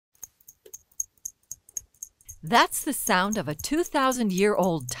That's the sound of a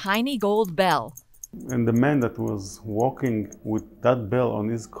 2,000-year-old tiny gold bell. And the man that was walking with that bell on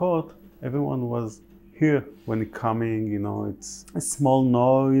his coat, everyone was here when he coming, it's a small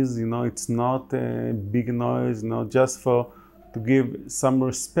noise, it's not a big noise, just to give some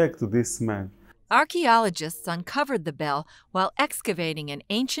respect to this man. Archaeologists uncovered the bell while excavating an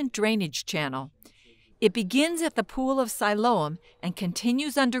ancient drainage channel. It begins at the Pool of Siloam and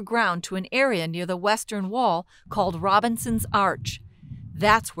continues underground to an area near the western wall called Robinson's Arch.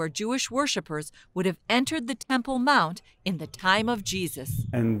 That's where Jewish worshippers would have entered the Temple Mount in the time of Jesus.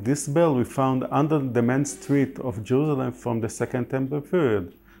 And this bell we found under the main street of Jerusalem from the Second Temple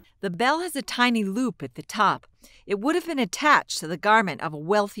period. The bell has a tiny loop at the top. It would have been attached to the garment of a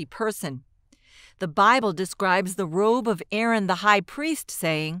wealthy person. The Bible describes the robe of Aaron the high priest,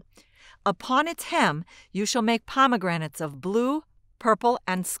 saying, "Upon its hem you shall make pomegranates of blue, purple,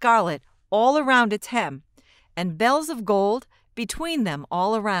 and scarlet all around its hem, and bells of gold between them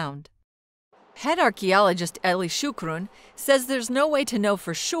all around." Head archaeologist Eli Shukrun says there's no way to know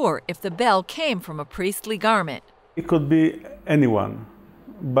for sure if the bell came from a priestly garment. It could be anyone,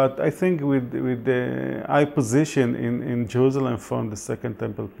 but I think with the high position in Jerusalem from the Second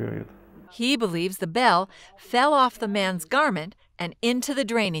Temple period. He believes the bell fell off the man's garment and into the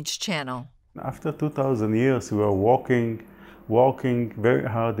drainage channel. After 2,000 years, we were walking very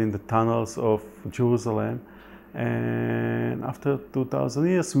hard in the tunnels of Jerusalem. And after 2,000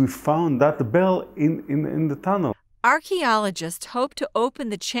 years, we found that bell in the tunnel. Archaeologists hope to open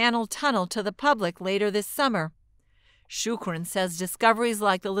the channel tunnel to the public later this summer. Shukran says discoveries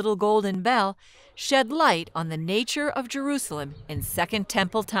like the little golden bell shed light on the nature of Jerusalem in Second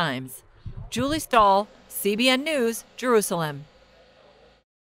Temple times. Julie Stahl, CBN News, Jerusalem.